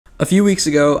A few weeks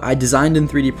ago, I designed and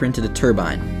 3D printed a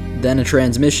turbine, then a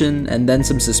transmission, and then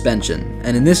some suspension,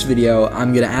 and in this video,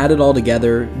 I'm going to add it all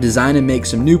together, design and make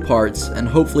some new parts, and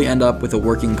hopefully end up with a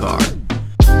working car.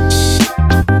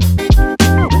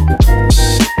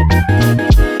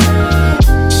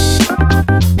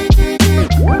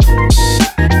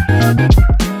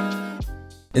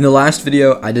 In the last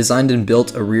video, I designed and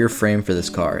built a rear frame for this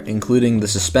car, including the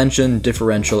suspension,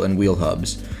 differential, and wheel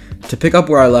hubs. To pick up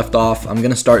where I left off, I'm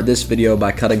going to start this video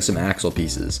by cutting some axle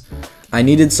pieces. I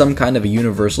needed some kind of a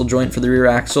universal joint for the rear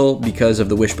axle because of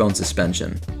the wishbone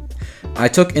suspension. I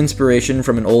took inspiration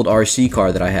from an old RC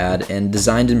car that I had and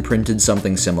designed and printed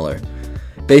something similar.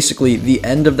 Basically, the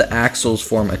end of the axles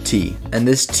form a T, and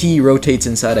this T rotates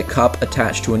inside a cup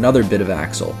attached to another bit of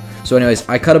axle. So anyways,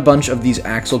 I cut a bunch of these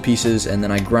axle pieces and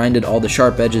then I grinded all the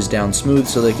sharp edges down smooth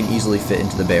so they can easily fit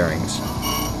into the bearings.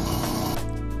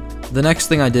 The next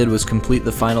thing I did was complete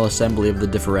the final assembly of the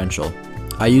differential.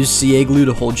 I used CA glue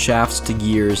to hold shafts to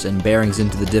gears and bearings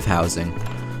into the diff housing.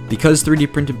 Because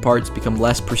 3D printed parts become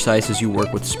less precise as you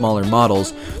work with smaller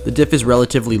models, the diff is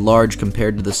relatively large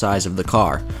compared to the size of the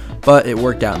car, but it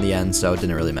worked out in the end, so it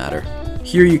didn't really matter.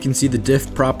 Here you can see the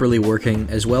diff properly working,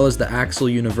 as well as the axle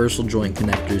universal joint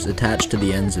connectors attached to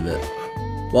the ends of it.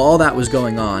 While all that was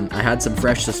going on, I had some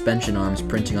fresh suspension arms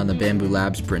printing on the Bambu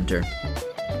Labs printer.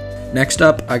 Next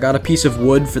up, I got a piece of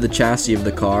wood for the chassis of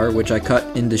the car, which I cut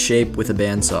into shape with a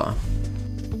bandsaw.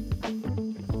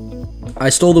 I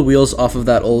stole the wheels off of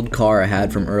that old car I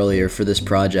had from earlier for this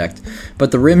project, but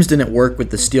the rims didn't work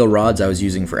with the steel rods I was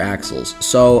using for axles,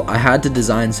 so I had to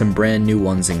design some brand new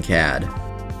ones in CAD.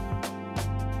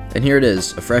 And here it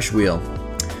is, a fresh wheel.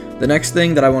 The next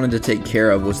thing that I wanted to take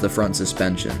care of was the front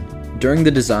suspension. During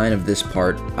the design of this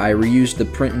part, I reused the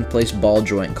print-in-place ball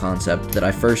joint concept that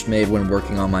I first made when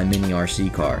working on my mini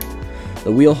RC car.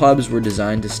 The wheel hubs were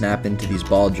designed to snap into these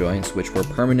ball joints, which were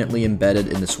permanently embedded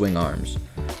in the swing arms.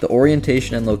 The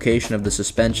orientation and location of the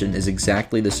suspension is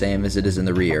exactly the same as it is in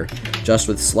the rear, just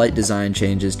with slight design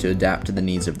changes to adapt to the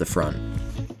needs of the front.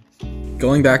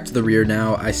 Going back to the rear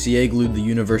now, I CA glued the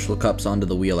universal cups onto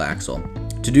the wheel axle.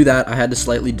 To do that, I had to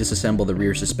slightly disassemble the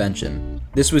rear suspension.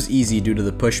 This was easy due to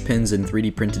the push pins and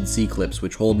 3D printed C-clips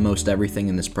which hold most everything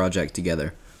in this project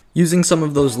together. Using some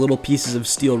of those little pieces of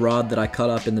steel rod that I cut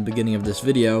up in the beginning of this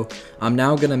video, I'm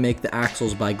now going to make the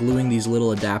axles by gluing these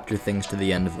little adapter things to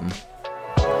the end of them.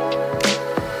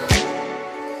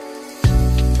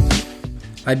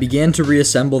 I began to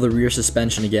reassemble the rear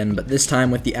suspension again, but this time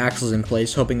with the axles in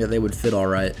place, hoping that they would fit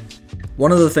alright.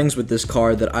 One of the things with this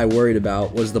car that I worried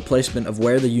about was the placement of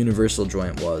where the universal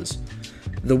joint was.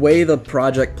 The way the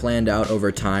project planned out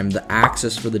over time, the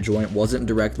axis for the joint wasn't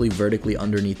directly vertically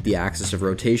underneath the axis of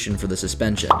rotation for the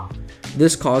suspension.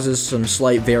 This causes some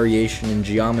slight variation in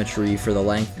geometry for the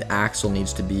length the axle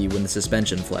needs to be when the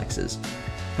suspension flexes.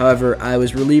 However, I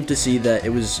was relieved to see that it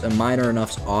was a minor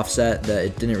enough offset that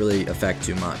it didn't really affect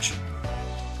too much.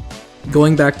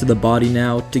 Going back to the body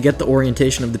now, to get the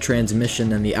orientation of the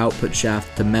transmission and the output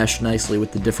shaft to mesh nicely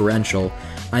with the differential,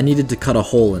 I needed to cut a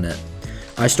hole in it.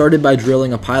 I started by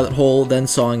drilling a pilot hole, then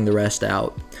sawing the rest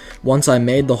out. Once I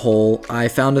made the hole, I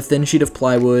found a thin sheet of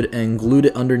plywood and glued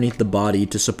it underneath the body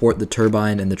to support the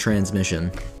turbine and the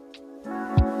transmission.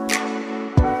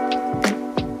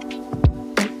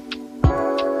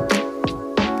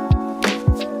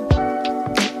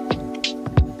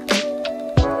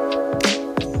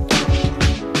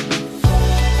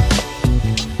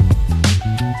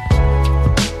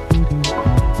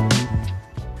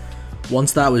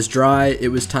 Once that was dry, it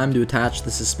was time to attach the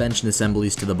suspension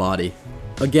assemblies to the body.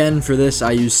 Again, for this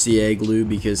I used CA glue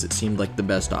because it seemed like the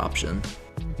best option.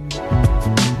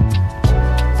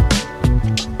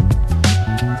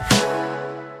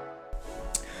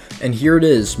 And here it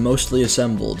is, mostly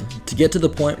assembled. To get to the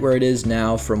point where it is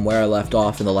now from where I left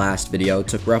off in the last video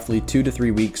took roughly 2 to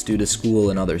 3 weeks due to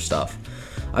school and other stuff.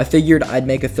 I figured I'd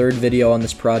make a third video on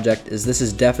this project as this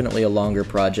is definitely a longer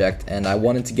project and I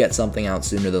wanted to get something out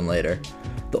sooner than later.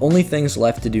 The only things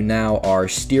left to do now are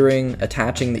steering,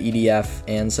 attaching the EDF,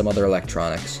 and some other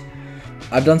electronics.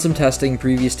 I've done some testing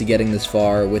previous to getting this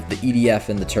far with the EDF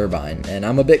and the turbine, and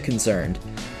I'm a bit concerned.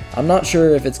 I'm not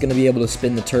sure if it's going to be able to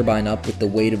spin the turbine up with the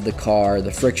weight of the car,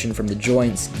 the friction from the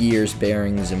joints, gears,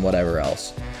 bearings, and whatever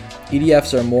else.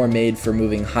 EDFs are more made for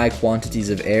moving high quantities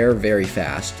of air very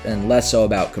fast, and less so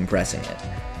about compressing it.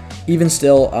 Even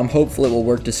still, I'm hopeful it will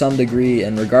work to some degree,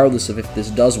 and regardless of if this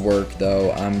does work,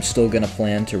 though, I'm still going to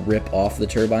plan to rip off the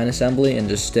turbine assembly and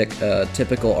just stick a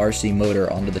typical RC motor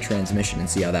onto the transmission and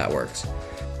see how that works.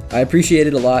 I appreciate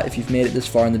it a lot if you've made it this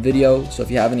far in the video, so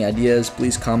if you have any ideas,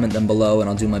 please comment them below and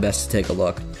I'll do my best to take a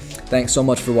look. Thanks so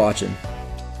much for watching.